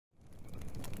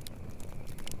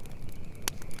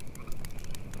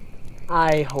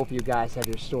I hope you guys have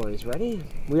your stories ready.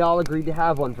 We all agreed to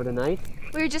have one for tonight.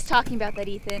 We were just talking about that,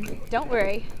 Ethan. Don't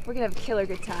worry, we're gonna have a killer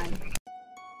good time.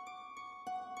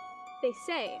 They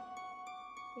say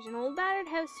there's an old battered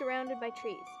house surrounded by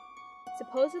trees,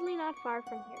 supposedly not far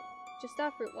from here, just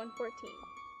off Route 114.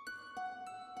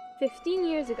 15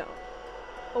 years ago,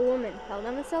 a woman fell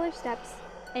down the cellar steps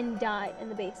and died in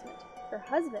the basement. Her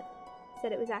husband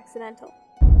said it was accidental.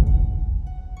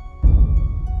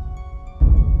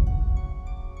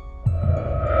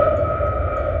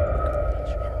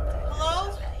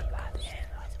 Hello?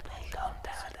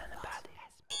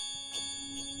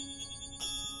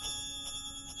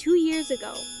 2 years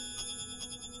ago,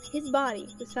 his body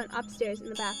was found upstairs in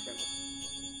the bathroom.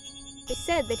 They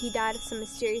said that he died of some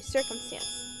mysterious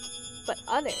circumstance, but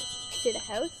others say the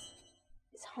house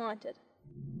is haunted.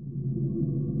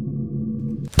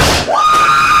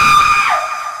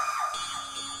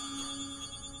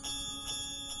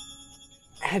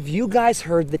 Have you guys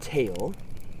heard the tale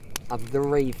of the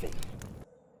Raven?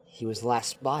 He was last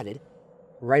spotted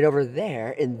right over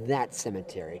there in that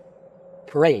cemetery,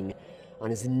 preying on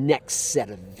his next set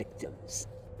of victims.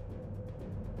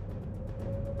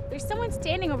 There's someone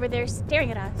standing over there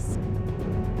staring at us.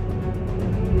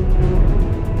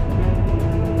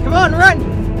 Come on,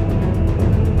 run!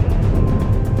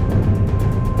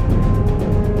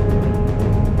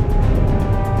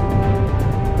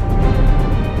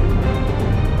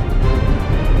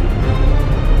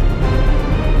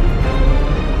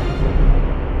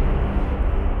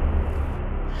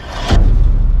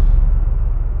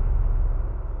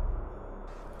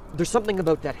 There's something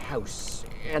about that house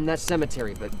and that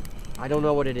cemetery, but I don't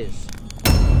know what it is.